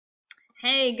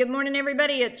Hey, good morning,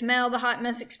 everybody. It's Mel, the Hot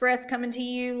Mess Express, coming to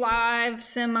you live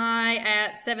semi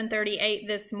at 7:38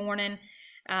 this morning.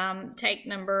 Take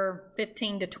number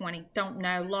 15 to 20. Don't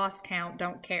know, lost count,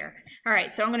 don't care. All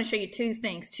right, so I'm going to show you two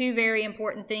things, two very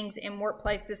important things in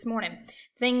workplace this morning.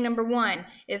 Thing number one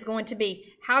is going to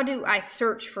be, how do I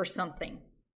search for something?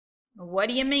 What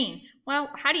do you mean? Well,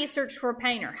 how do you search for a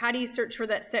painter? How do you search for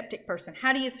that septic person?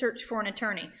 How do you search for an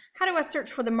attorney? How do I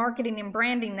search for the marketing and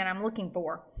branding that I'm looking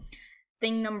for?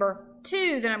 Thing number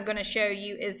two that I'm going to show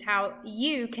you is how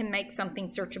you can make something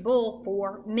searchable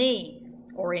for me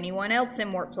or anyone else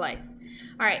in workplace.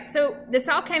 All right, so this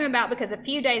all came about because a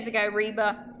few days ago,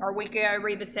 a week ago,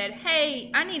 Reba said,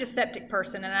 hey, I need a septic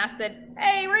person. And I said,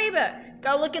 hey, Reba,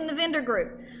 go look in the vendor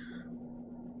group.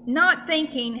 Not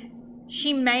thinking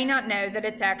she may not know that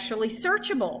it's actually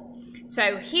searchable.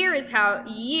 So here is how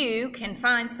you can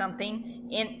find something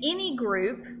in any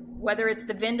group, whether it's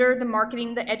the vendor, the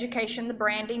marketing, the education, the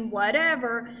branding,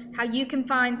 whatever, how you can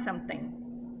find something.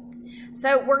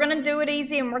 So we're going to do it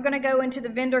easy, and we're going to go into the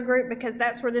vendor group because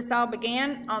that's where this all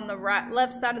began. On the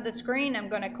left side of the screen, I'm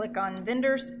going to click on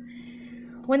vendors.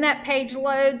 When that page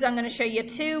loads, I'm going to show you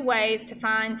two ways to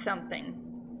find something.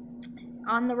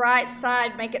 On the right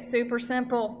side, make it super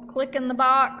simple. Click in the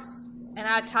box, and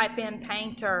I type in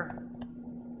painter.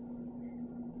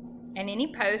 And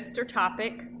any post or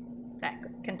topic that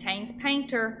contains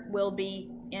painter will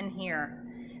be in here.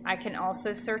 I can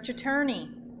also search attorney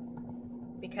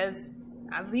because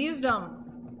I've used them.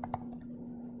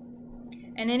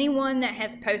 And anyone that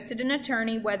has posted an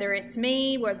attorney, whether it's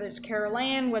me, whether it's Carol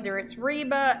Ann, whether it's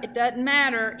Reba, it doesn't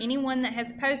matter. Anyone that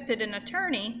has posted an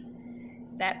attorney,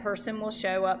 that person will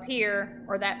show up here,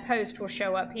 or that post will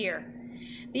show up here.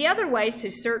 The other way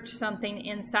to search something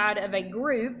inside of a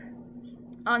group,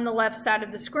 on the left side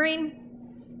of the screen,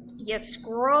 you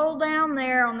scroll down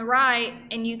there on the right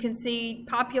and you can see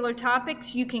popular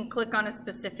topics. You can click on a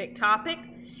specific topic.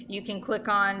 You can click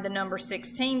on the number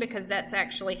 16 because that's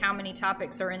actually how many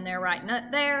topics are in there right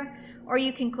there. Or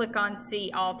you can click on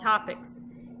see all topics.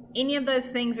 Any of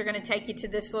those things are going to take you to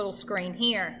this little screen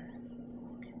here.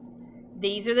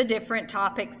 These are the different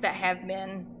topics that have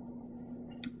been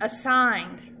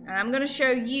assigned. And I'm going to show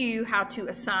you how to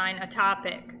assign a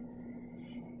topic.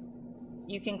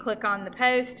 You can click on the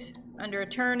post under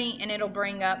attorney and it'll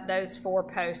bring up those 4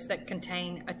 posts that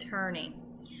contain attorney.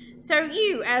 So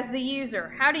you, as the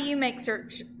user, how do you make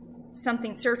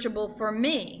something searchable for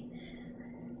me?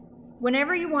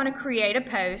 Whenever you want to create a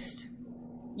post,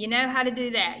 you know how to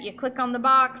do that. You click on the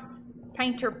box,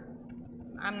 painter,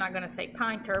 I'm not going to say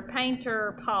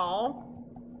painter Paul.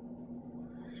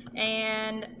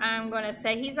 And I'm going to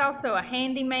say he's also a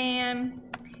handyman.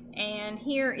 And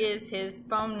here is his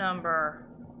phone number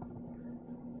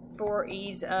for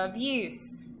ease of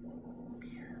use.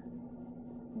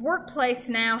 Workplace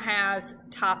now has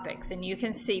topics, and you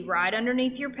can see right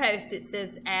underneath your post it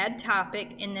says add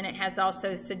topic, and then it has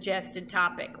also suggested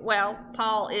topic. Well,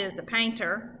 Paul is a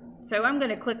painter, so I'm going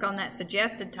to click on that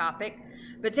suggested topic,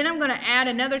 but then I'm going to add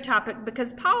another topic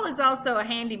because Paul is also a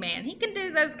handyman. He can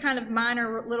do those kind of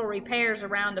minor little repairs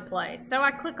around a place. So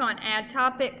I click on add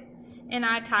topic, and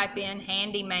I type in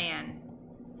handyman.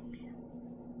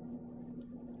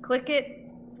 Click it,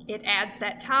 it adds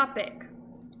that topic.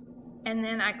 And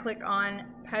then I click on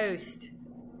post.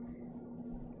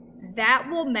 That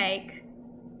will make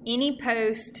any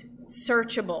post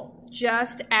searchable,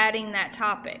 just adding that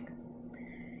topic.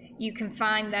 You can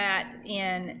find that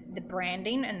in the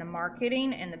branding and the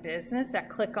marketing and the business. I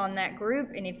click on that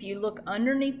group, and if you look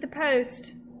underneath the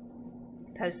post,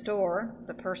 postor,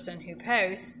 the person who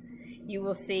posts, you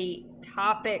will see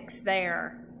topics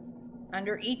there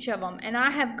under each of them. And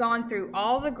I have gone through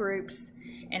all the groups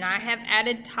and I have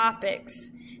added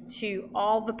topics to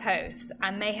all the posts.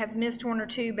 I may have missed one or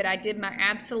two, but I did my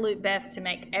absolute best to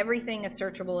make everything as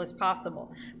searchable as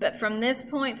possible. But from this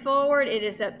point forward, it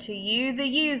is up to you, the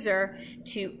user,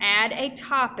 to add a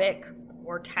topic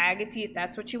or tag, if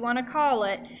that's what you want to call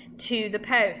it, to the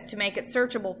post to make it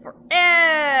searchable for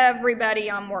everybody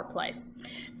on Workplace.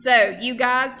 So you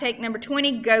guys take number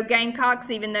 20, go Gamecocks,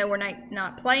 even though we're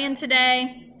not playing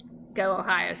today. Go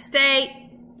Ohio State.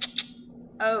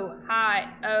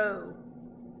 Ohio.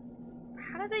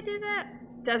 How do they do that?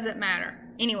 Doesn't matter.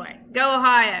 Anyway, go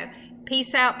Ohio.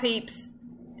 Peace out, peeps.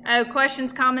 Oh,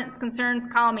 questions, comments, concerns,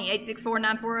 call me,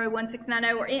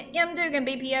 864-940-1690, or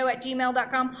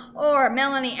mduganbpo@gmail.com, or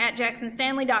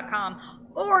melanie@jacksonstanley.com.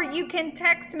 Or you can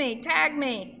text me, tag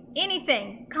me,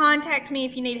 anything. Contact me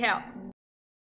if you need help.